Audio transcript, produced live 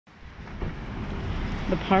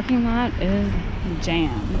The parking lot is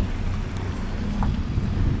jammed.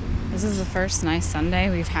 This is the first nice Sunday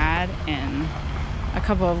we've had in a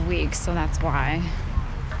couple of weeks, so that's why.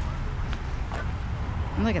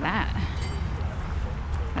 And look at that.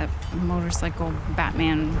 That motorcycle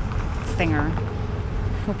Batman thinger.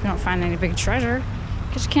 Hope you don't find any big treasure,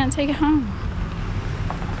 because you can't take it home.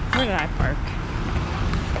 Where did I park?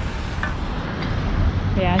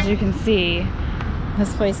 Yeah, as you can see,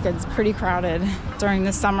 this place gets pretty crowded. During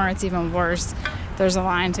the summer, it's even worse. There's a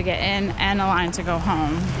line to get in and a line to go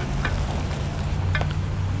home.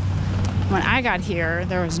 When I got here,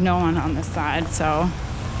 there was no one on this side, so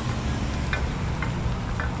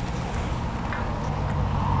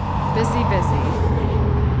busy, busy.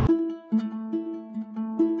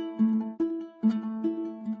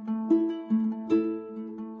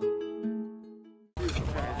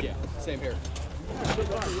 Yeah, same here.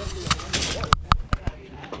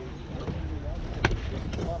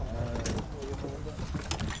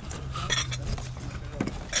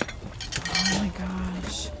 Oh my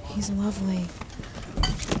gosh, he's lovely.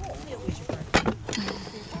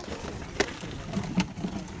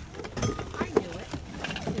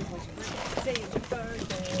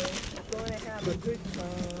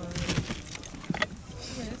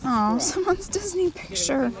 Oh, someone's Disney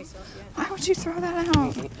picture. Why would you throw that out?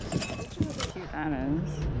 How cute that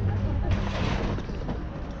is.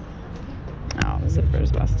 Oh, the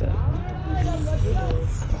zipper's busted.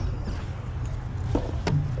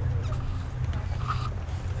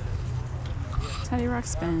 Teddy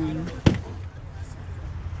Ruxpin.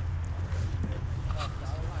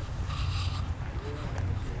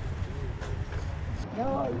 No,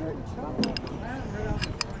 you're in trouble.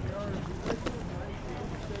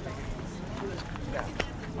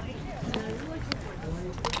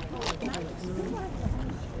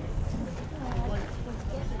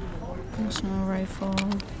 National rifle.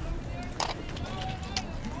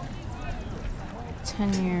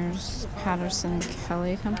 10 years. Patterson and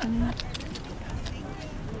Kelly Company.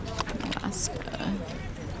 Alaska.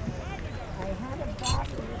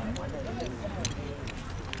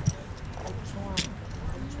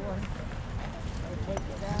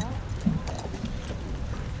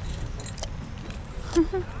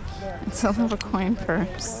 It's a little coin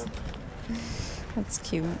purse. That's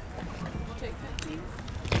cute.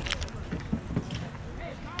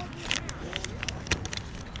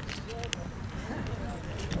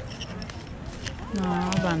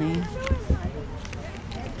 Oh, bunny.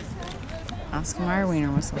 Oscar Mayer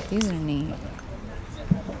wiener whistle. These are neat.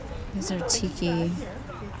 These are tiki.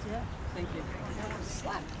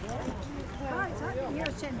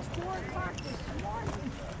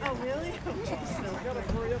 Oh, really?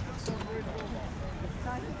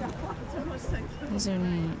 These are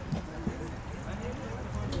neat.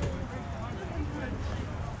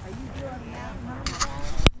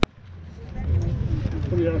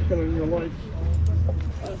 What are you asking in your life?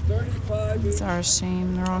 35. These are a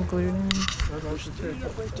shame. They're all glued in. $1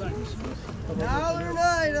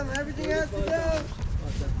 everything has to go.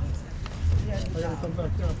 I gotta come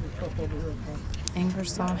back down for the stuff over here.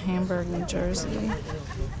 Ingersoll, Hamburg, New Jersey.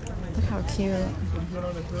 Look how cute. Get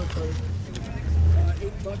on the dirt side.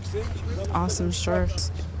 Awesome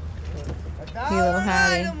shorts. $1 little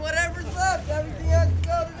Hattie. whatever's left, everything has to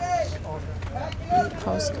go today.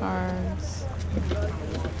 Postcards.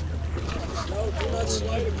 No, do not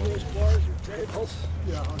slide across bars or tables.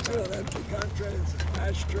 Yeah, okay. Empty contracts,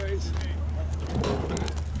 ashtrays.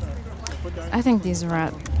 I think these are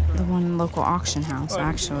at the one local auction house,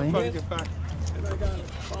 actually. Try to get back. And I got a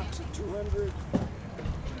box of 200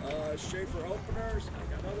 Schaefer openers. I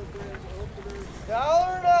got other brands of openers.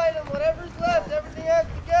 $1 an item, whatever's left, everything has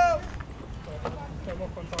to go.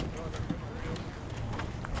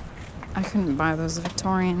 I couldn't buy those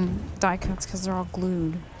Victorian die cuts because they're all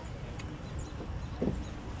glued.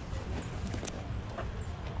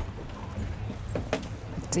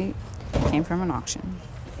 See, came from an auction.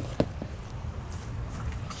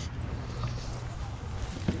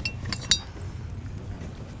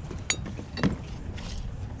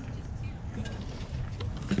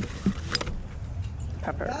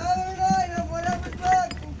 Pepper. $1 an item, whatever's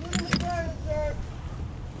left, including the furniture.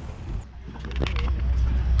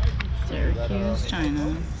 Syracuse,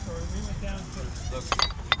 China.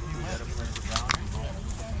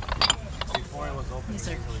 These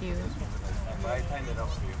are cute.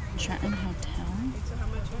 Trenton Hotel.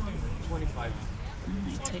 25. I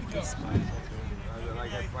might take this one. I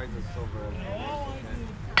got prices over.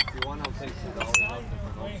 If you want, I'll take $2 off if I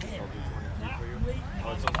don't. I'll do 23 for you.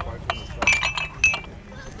 Oh, it's on sparkling.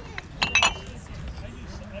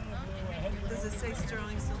 The Does it say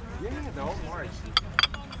sterling silver? Yeah, they're all marked.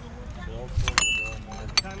 They're all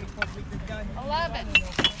 11.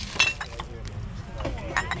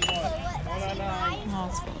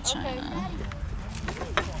 Old school china.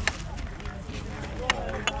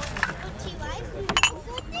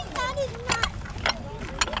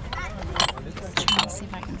 Trying to see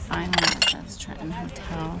if I can find one that says Trenton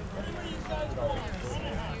Hotel.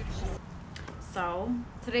 So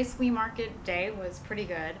today's flea market day was pretty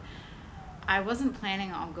good. I wasn't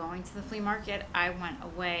planning on going to the flea market. I went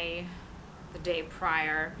away the day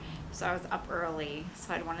prior, so I was up early,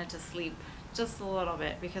 so I wanted to sleep just a little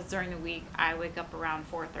bit because during the week I wake up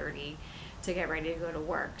around 4:30 to get ready to go to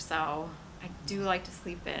work, so I do like to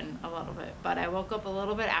sleep in a little bit. But I woke up a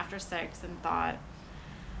little bit after 6 and thought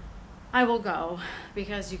I will go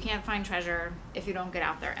because you can't find treasure if you don't get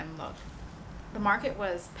out there and look. The market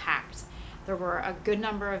was packed. There were a good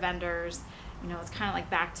number of vendors. You know, it's kind of like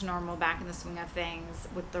back to normal, back in the swing of things.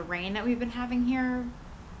 With the rain that we've been having here,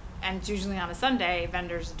 and it's usually on a Sunday,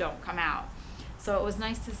 vendors don't come out. So it was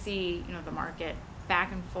nice to see, you know, the market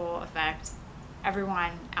back in full effect.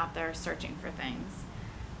 Everyone out there searching for things.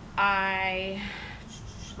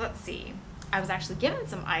 Let's see. I was actually given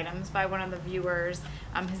some items by one of the viewers.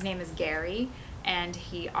 His name is Gary, and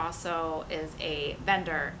he also is a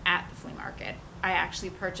vendor at the flea market. I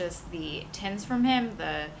actually purchased the tins from him,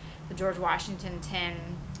 the George Washington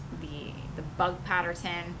tin, the bug powder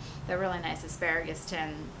tin, the really nice asparagus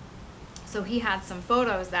tin. So he had some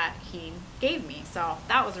photos that he gave me, so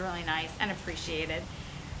that was really nice and appreciated.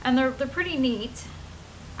 And they're pretty neat.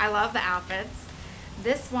 I love the outfits.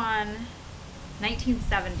 This one,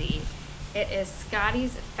 1970. It is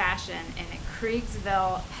Scotty's Fashion in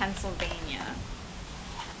Kriegsville, Pennsylvania.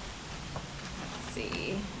 Let's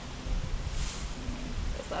see.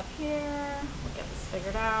 This up here. We'll get this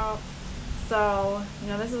figured out. So, you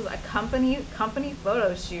know, this is a company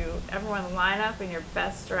photo shoot. Everyone line up in your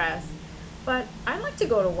best dress. But I like to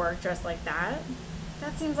go to work dressed like that.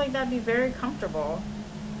 That seems like that'd be very comfortable.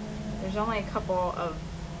 There's only a couple of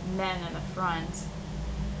men in the front.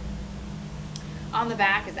 On the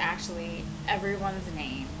back is actually everyone's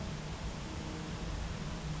name.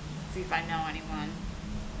 Let's see if I know anyone.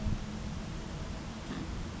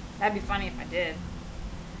 That'd be funny if I did.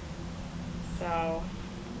 So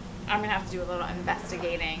I'm gonna have to do a little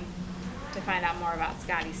investigating to find out more about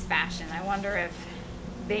Scotty's Fashion. I wonder if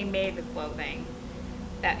they made the clothing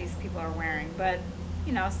that these people are wearing. But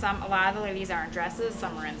you know, a lot of the ladies are in dresses,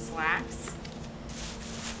 some are in slacks.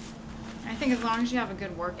 I think as long as you have a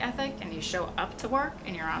good work ethic and you show up to work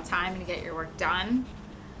and you're on time and you get your work done,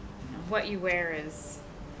 you know, what you wear is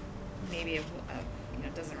maybe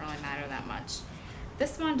doesn't really matter that much.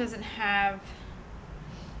 This one doesn't have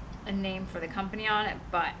a name for the company on it,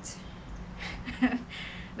 but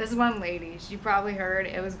this one lady, she probably heard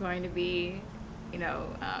it was going to be, you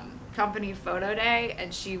know, company photo day,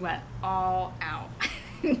 and she went all out.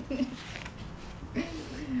 Look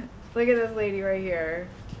at this lady right here.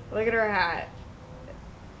 Look at her hat.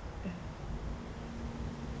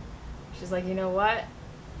 She's like, you know what?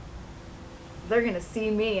 They're gonna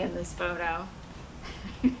see me in this photo.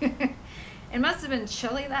 It must have been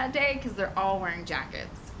chilly that day because they're all wearing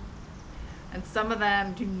jackets. And some of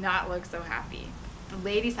them do not look so happy. The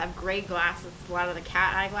ladies have gray glasses, a lot of the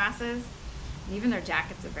cat eye glasses. And even their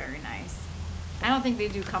jackets are very nice. I don't think they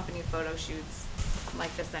do company photo shoots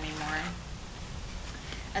like this anymore.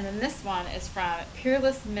 And then this one is from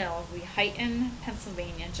Peerless Mills, Lehighton,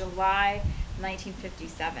 Pennsylvania, July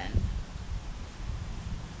 1957.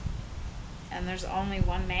 And there's only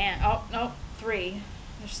one man. Oh, no, 3.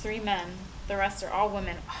 There's 3 men. The rest are all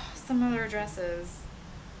women. Oh, some of their dresses.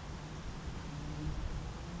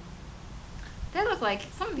 They look like,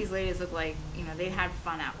 some of these ladies look like, you know, they had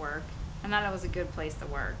fun at work. And that it was a good place to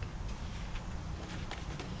work.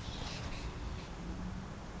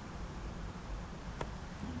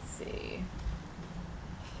 Let's see.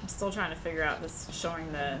 I'm still trying to figure out this, showing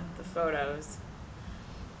the photos.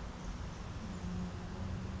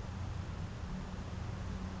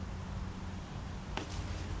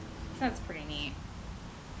 That's pretty neat.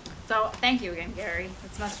 So thank you again, Gary.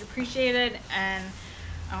 It's much appreciated, and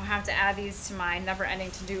I'll have to add these to my never-ending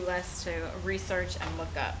to-do list to research and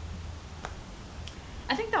look up.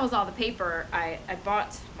 I think that was all the paper I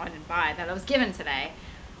bought, well, I didn't buy, that I was given today.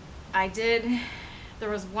 There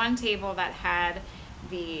was one table that had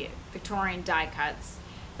the Victorian die cuts.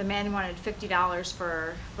 The man wanted $50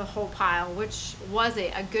 for the whole pile, which was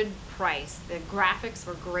a good price. The graphics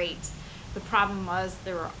were great. The problem was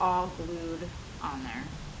they were all glued on there.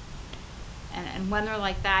 And when they're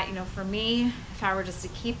like that, you know, for me, if I were just to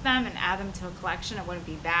keep them and add them to a collection, it wouldn't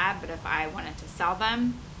be bad. But if I wanted to sell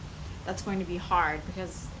them, that's going to be hard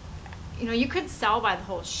because, you know, you could sell by the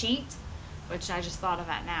whole sheet, which I just thought of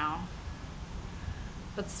that now.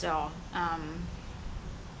 But still, yeah,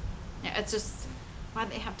 it's just why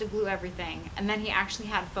they have to glue everything. And then he actually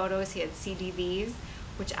had photos. He had CDVs,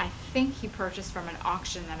 which I think he purchased from an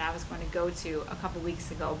auction that I was going to go to a couple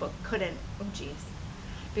weeks ago, but couldn't, oh geez,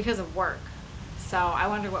 because of work. So I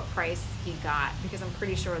wonder what price he got, because I'm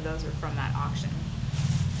pretty sure those were from that auction.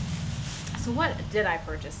 So what did I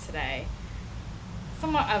purchase today?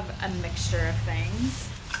 Somewhat of a mixture of things.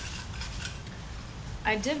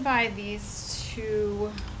 I did buy these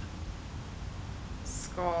 2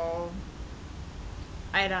 skull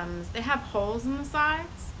items. They have holes in the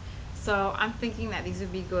sides, so I'm thinking that these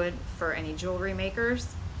would be good for any jewelry makers.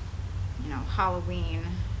 You know, Halloween,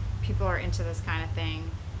 people are into this kind of thing,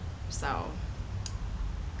 so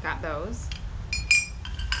got those.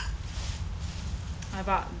 I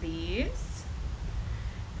bought these.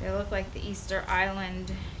 They look like the Easter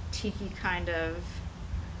Island tiki kind of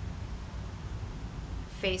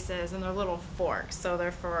faces, and they're little forks, so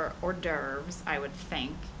they're for hors d'oeuvres, I would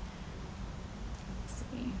think. Let's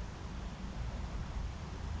see.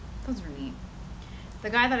 Those are neat. The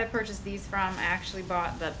guy that I purchased these from, I actually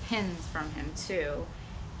bought the pins from him too.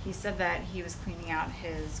 He said that he was cleaning out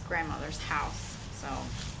his grandmother's house, so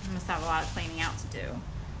he must have a lot of cleaning out to do.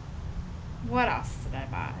 What else did I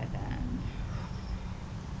buy then?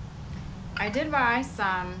 I did buy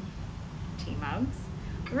some tea mugs.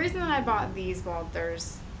 The reason that I bought these, well,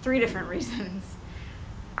 there's 3 different reasons.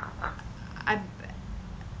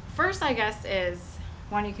 First, I guess, is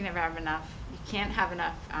one, you can never have enough. You can't have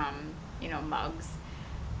enough, you know, mugs.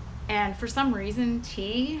 And for some reason,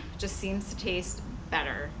 tea just seems to taste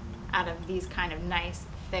better out of these kind of nice,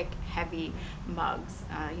 thick, heavy mugs,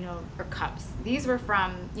 you know, or cups. These were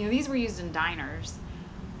from, you know, these were used in diners,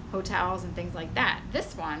 hotels, and things like that.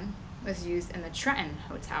 This one was used in the Trenton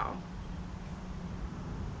Hotel.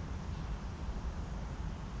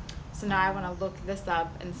 So now I want to look this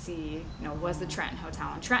up and see, you know, was the Trenton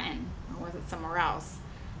Hotel in Trenton or was it somewhere else?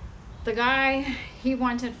 The guy, he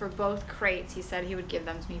wanted for both crates, he said he would give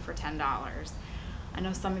them to me for $10. I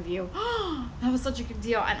know some of you, oh, that was such a good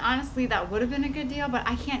deal. And honestly, that would have been a good deal, but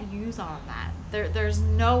I can't use all of that. There's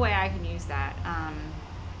no way I can use that.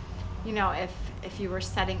 You know, if you were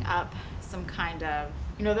setting up some kind of,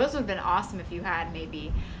 you know, those would have been awesome if you had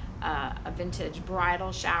maybe a vintage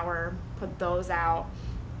bridal shower, put those out.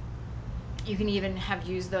 You can even have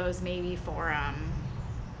used those maybe for,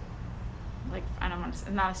 like, I don't want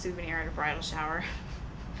to, not a souvenir at a bridal shower,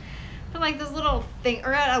 but like this little thing,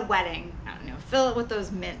 or at a wedding, I don't know, fill it with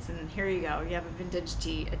those mints and here you go, you have a vintage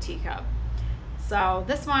a teacup. So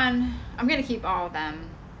this one, I'm going to keep all of them,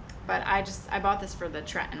 but I bought this for the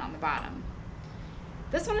Trenton on the bottom.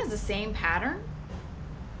 This one is the same pattern,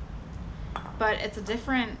 but it's a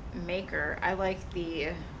different maker. I like the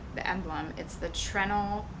emblem. It's the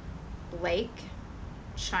Trenton Blake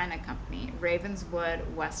China Company,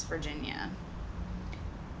 Ravenswood, West Virginia.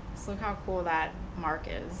 So look how cool that mark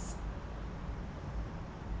is.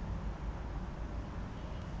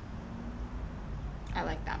 I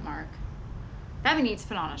like that mark. That'd be neat to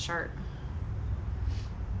put on a shirt.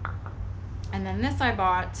 And then this I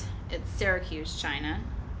bought, it's Syracuse China.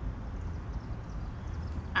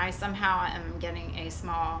 I somehow am getting a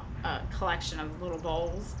small collection of little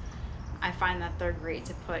bowls. I find that they're great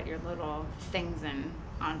to put your little things in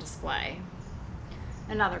on display.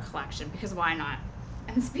 Another collection, because why not?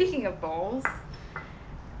 And speaking of bowls,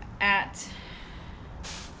 yeah,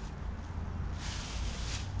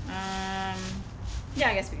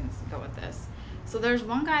 I guess we can go with this. So there's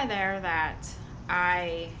one guy there that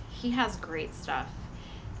he has great stuff,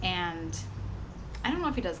 and I don't know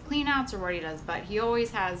if he does clean outs or what he does, but he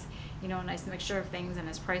always has, you know, a nice mixture of things, and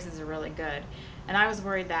his prices are really good. And I was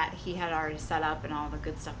worried that he had already set up and all the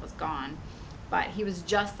good stuff was gone, but he was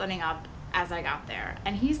just setting up as I got there.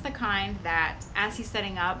 And he's the kind that, as he's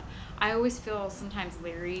setting up, I always feel sometimes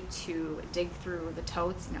leery to dig through the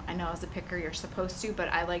totes. You know, I know as a picker you're supposed to, but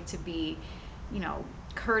I like to be, you know,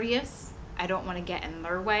 courteous. I don't want to get in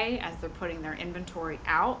their way as they're putting their inventory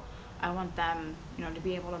out. I want them, you know, to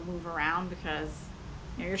be able to move around, because,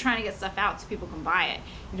 you know, you're trying to get stuff out so people can buy it.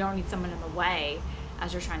 You don't need someone in the way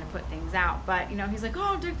as you're trying to put things out. But, you know, he's like,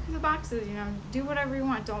 oh, dig through the boxes, you know, do whatever you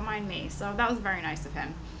want, don't mind me. So that was very nice of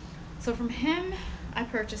him. So from him, I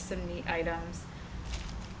purchased some neat items.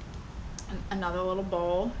 Another little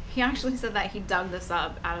bowl. He actually said that he dug this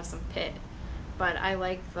up out of some pit, but I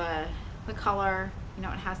like the color. You know,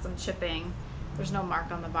 it has some chipping. There's no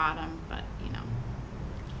mark on the bottom, but, you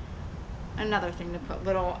another thing to put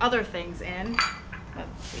little other things in.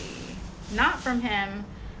 Let's see. Not from him.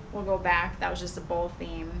 We'll go back. That was just a bowl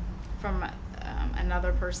theme. From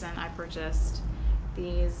another person, I purchased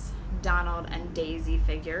these Donald and Daisy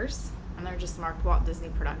figures, and they're just marked Walt Disney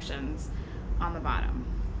Productions on the bottom.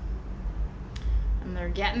 And they're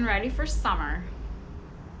getting ready for summer.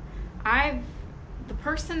 The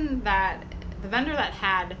vendor that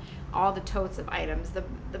had all the totes of items, the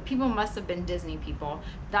people must have been Disney people.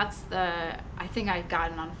 I think I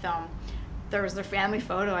got it on film. There was their family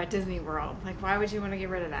photo at Disney World. Like, why would you want to get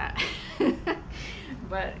rid of that?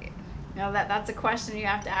 But you know, that's a question you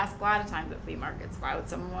have to ask a lot of times at flea markets. Why would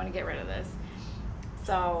someone want to get rid of this?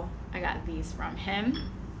 So I got these from him.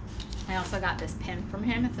 I also got this pin from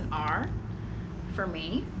him. It's an R for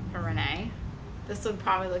me, for Renee. This would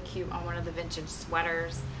probably look cute on one of the vintage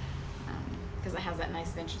sweaters because it has that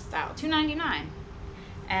nice vintage style. $2.99.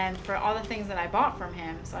 And for all the things that I bought from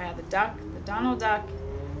him, so I had the duck, the Donald Duck,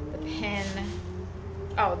 the pin.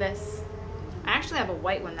 Oh, this. I actually have a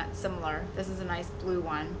white one that's similar. This is a nice blue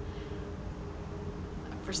one.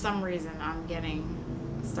 For some reason, I'm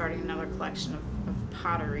starting another collection of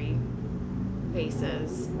pottery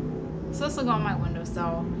vases. So this will go on my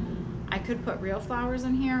windowsill. I could put real flowers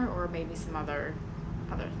in here, or maybe some other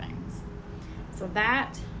things. So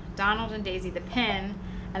that, Donald and Daisy, the pin,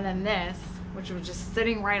 and then this, which was just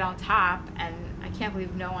sitting right on top, and I can't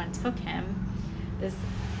believe no one took him. This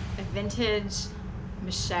vintage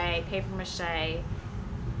paper mache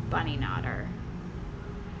bunny nodder.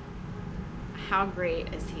 How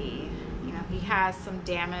great is he? You know, he has some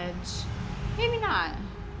damage, maybe not,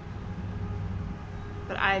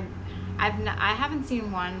 but I haven't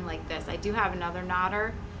seen one like this. I do have another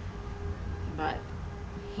nodder, but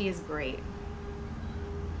he is great.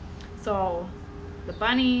 So the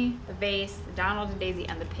bunny, the vase, the Donald and Daisy,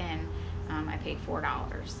 and the pin, I paid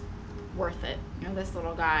 $4. Worth it. You know, this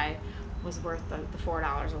little guy was worth the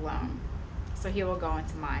 $4 alone. So he will go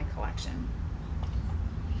into my collection.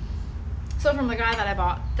 So from the guy that I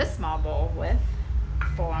bought this small bowl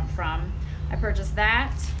from, I purchased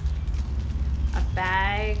that, a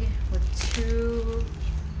bag with 2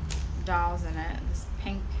 dolls in it. This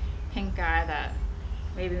pink guy that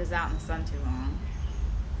maybe was out in the sun too long.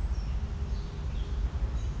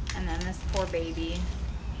 And then this poor baby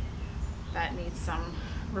that needs some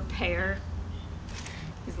repair.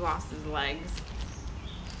 He's lost his legs.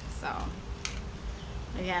 So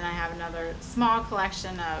again, I have another small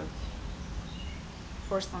collection of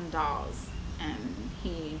porcelain dolls, and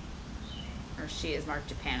he or she is marked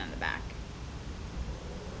Japan in the back.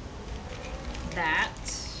 That.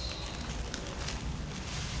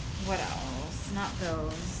 What else? Not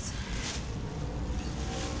those.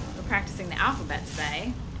 We're practicing the alphabet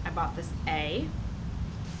today. I bought this A.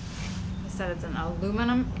 It said it's an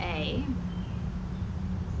aluminum A.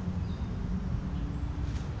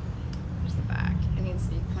 There's the back. It needs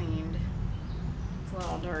to be cleaned. It's a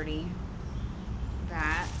little dirty.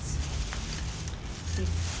 That. He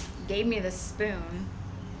gave me this spoon.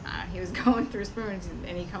 He was going through spoons,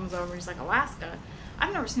 and he comes over and he's like, Alaska.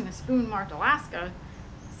 I've never seen a spoon marked Alaska,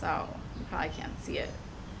 so you probably can't see it.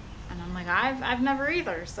 And I'm like, I've never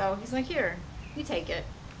either. So he's like, here, you take it.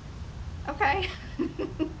 Okay.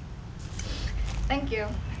 Thank you.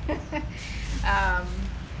 So I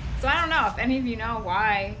don't know if any of you know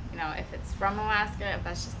why, you know, if it's from Alaska, if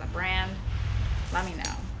that's just the brand, let me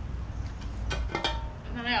know.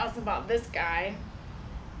 And then I also bought this guy,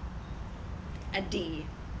 a D.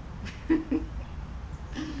 It's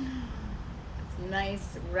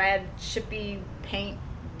nice red chippy paint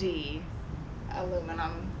D,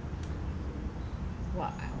 aluminum.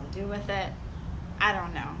 What I will do with it, I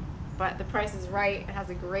don't know, but the price is right. It has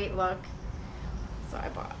a great look, so I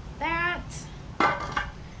bought that.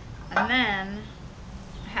 And then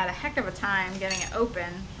I had a heck of a time getting it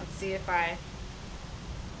open. Let's see if I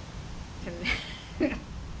can.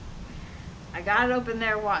 I got it open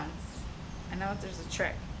there once. I know there's a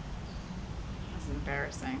trick. This is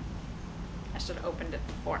embarrassing. I should have opened it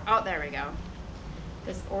before. Oh, there we go.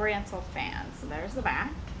 This Oriental fan. So there's the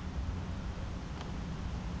back.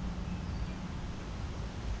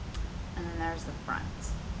 And then there's the front.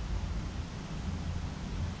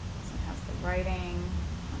 So it has the writing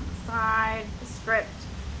on the side, the script,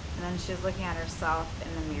 and then she's looking at herself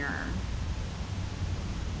in the mirror.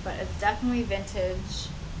 But it's definitely vintage.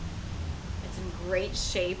 It's in great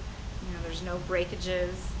shape. You know, there's no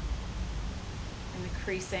breakages in the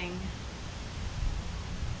creasing.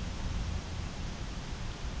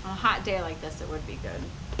 On a hot day like this, it would be good.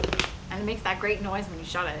 And it makes that great noise when you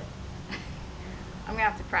shut it. I'm gonna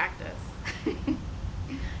have to practice.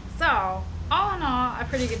 So, all in all, a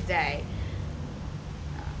pretty good day.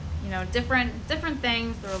 you know, different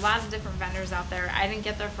things. There were a lot of different vendors out there. I didn't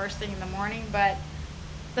get there first thing in the morning, but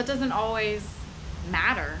that doesn't always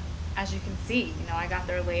matter. As you can see, you know, I got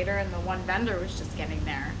there later and the one vendor was just getting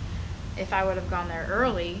there. If I would have gone there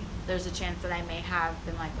early, there's a chance that I may have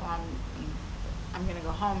been like, oh, I'm gonna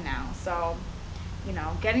go home now. So, you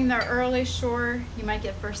know, getting there early, sure, you might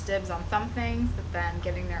get first dibs on some things, but then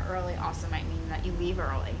getting there early also might mean that you leave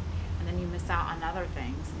early and then you miss out on other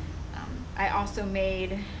things. I also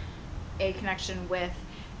made a connection with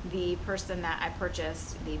the person that I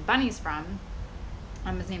purchased the bunnies from.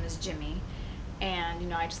 His name is Jimmy. And, you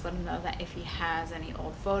know, I just let him know that if he has any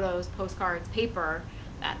old photos, postcards, paper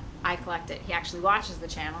that I collected, he actually watches the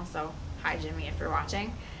channel. So hi, Jimmy, if you're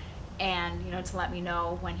watching. And, you know, to let me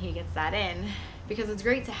know when he gets that in, because it's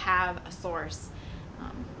great to have a source,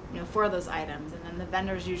 you know, for those items. And then the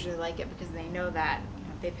vendors usually like it because they know that, you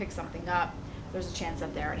know, if they pick something up, there's a chance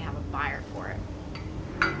that they already have a buyer for it.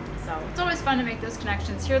 So it's always fun to make those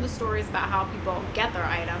connections, hear the stories about how people get their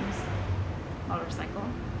items. Motorcycle.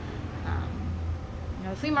 You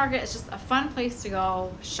know, the flea market is just a fun place to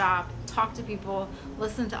go shop, talk to people,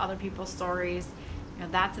 listen to other people's stories. You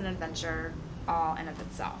know, that's an adventure all in of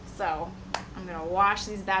itself. So I'm gonna wash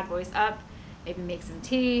these bad boys up, maybe make some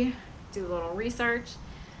tea, do a little research,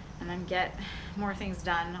 and then get more things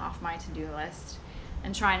done off my to-do list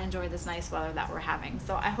and try and enjoy this nice weather that we're having.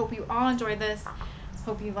 So I hope you all enjoyed this.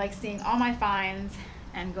 Hope you like seeing all my finds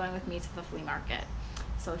and going with me to the flea market.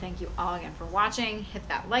 So thank you all again for watching. Hit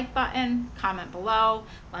that like button, comment below,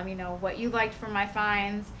 let me know what you liked from my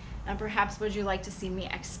finds, and perhaps would you like to see me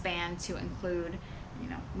expand to include, you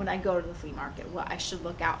know, when I go to the flea market, what I should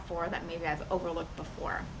look out for that maybe I've overlooked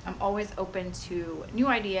before. I'm always open to new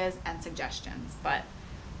ideas and suggestions, but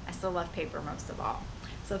I still love paper most of all.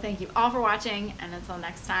 So thank you all for watching, and until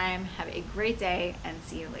next time, have a great day and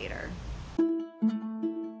see you later.